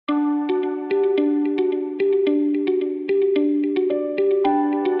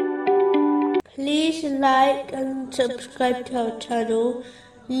like and subscribe to our channel.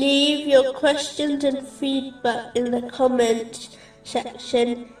 Leave your questions and feedback in the comments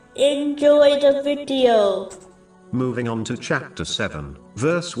section. Enjoy the video. Moving on to chapter 7,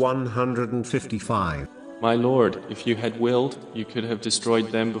 verse 155. My Lord, if you had willed, you could have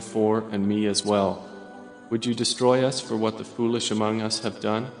destroyed them before and me as well. Would you destroy us for what the foolish among us have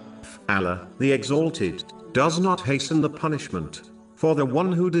done? Allah, the Exalted, does not hasten the punishment for the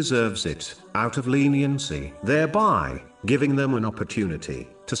one who deserves it, out of leniency, thereby giving them an opportunity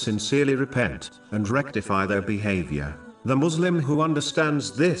to sincerely repent and rectify their behavior. The Muslim who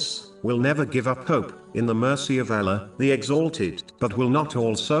understands this will never give up hope in the mercy of Allah, the Exalted, but will not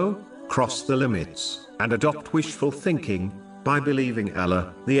also cross the limits and adopt wishful thinking. By believing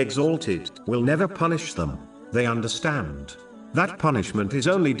Allah, the Exalted, will never punish them. They understand that punishment is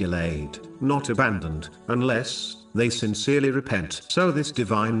only delayed, not abandoned, unless they sincerely repent. So this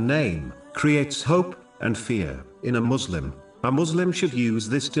divine name creates hope and fear in a Muslim. A Muslim should use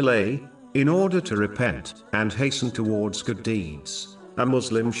this delay in order to repent and hasten towards good deeds. A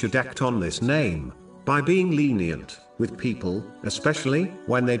Muslim should act on this name by being lenient with people, especially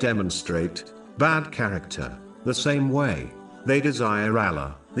when they demonstrate bad character. The same way, they desire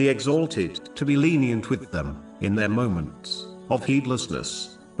Allah, the Exalted, to be lenient with them in their moments of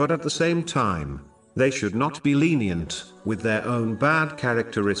heedlessness, but at the same time, they should not be lenient with their own bad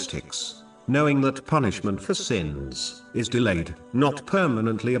characteristics, knowing that punishment for sins is delayed, not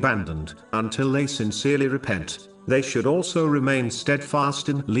permanently abandoned, until they sincerely repent. They should also remain steadfast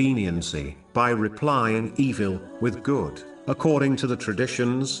in leniency by replying evil with good, according to the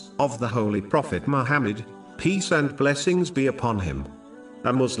traditions of the Holy Prophet Muhammad, peace and blessings be upon him.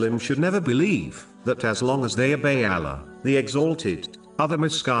 A Muslim should never believe that as long as they obey Allah, the Exalted, other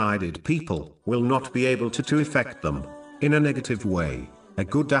misguided people will not be able to affect them in a negative way. A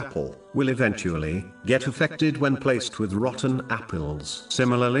good apple will eventually get affected when placed with rotten apples.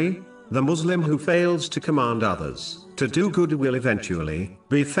 Similarly, the Muslim who fails to command others to do good will eventually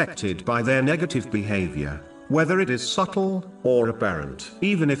be affected by their negative behavior, whether it is subtle or apparent.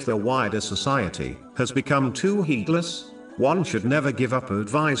 Even if the wider society has become too heedless, one should never give up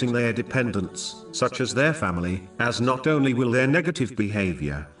advising their dependents, such as their family, as not only will their negative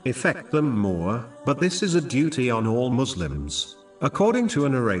behavior affect them more, but this is a duty on all Muslims. According to a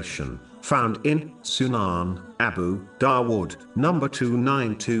narration found in Sunan Abu Dawood, number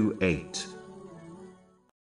 2928,